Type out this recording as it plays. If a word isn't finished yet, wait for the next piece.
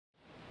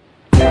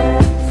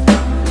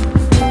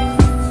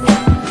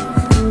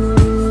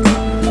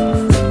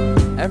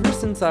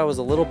since I was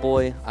a little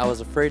boy, I was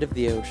afraid of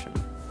the ocean.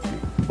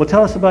 Well,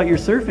 tell us about your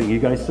surfing. You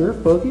guys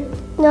surf, both of you?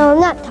 No,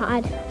 not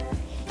Todd.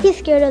 He's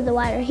scared of the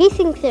water. He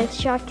thinks there's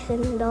sharks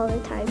in it all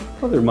the time.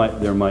 Well,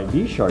 there might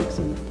be sharks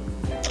in it.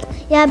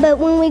 Yeah, but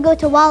when we go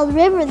to Wild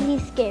River,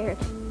 he's scared.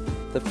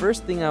 The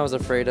first thing I was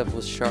afraid of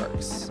was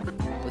sharks.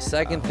 The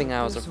second thing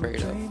I was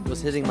afraid of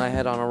was hitting my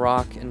head on a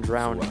rock and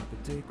drowning.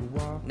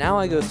 Now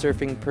I go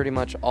surfing pretty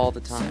much all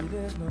the time.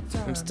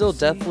 I'm still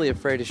deathly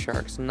afraid of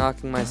sharks and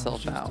knocking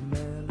myself out.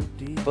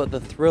 But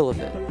the thrill of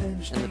it,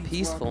 and the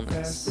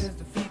peacefulness,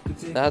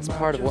 that's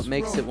part of what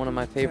makes it one of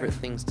my favorite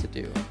things to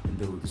do.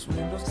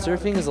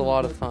 Surfing is a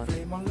lot of fun,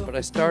 but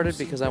I started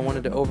because I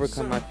wanted to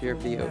overcome my fear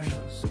of the ocean.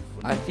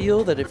 I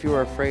feel that if you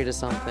are afraid of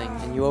something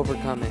and you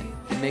overcome it,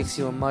 it makes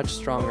you a much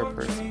stronger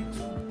person.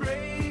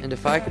 And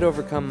if I could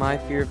overcome my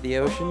fear of the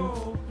ocean,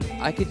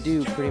 I could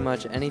do pretty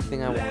much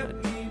anything I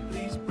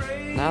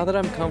wanted. Now that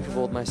I'm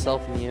comfortable with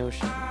myself in the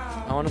ocean,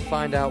 I want to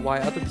find out why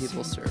other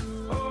people surf,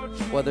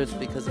 whether it's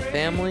because of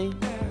family,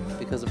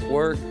 because of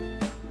work,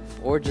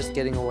 or just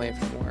getting away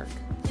from work.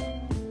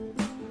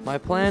 My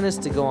plan is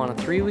to go on a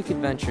 3-week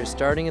adventure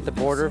starting at the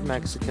border of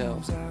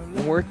Mexico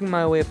and working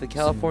my way up the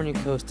California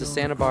coast to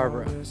Santa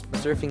Barbara,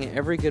 surfing at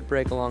every good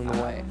break along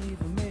the way.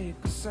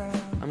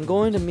 I'm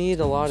going to meet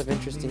a lot of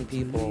interesting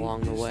people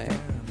along the way.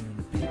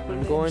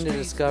 I'm going to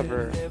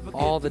discover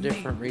all the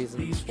different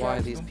reasons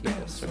why these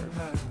people surf.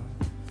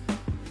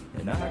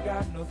 And I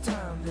got no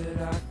time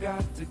that I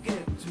got to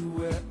get to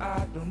where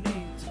I don't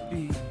need to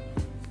be.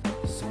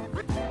 So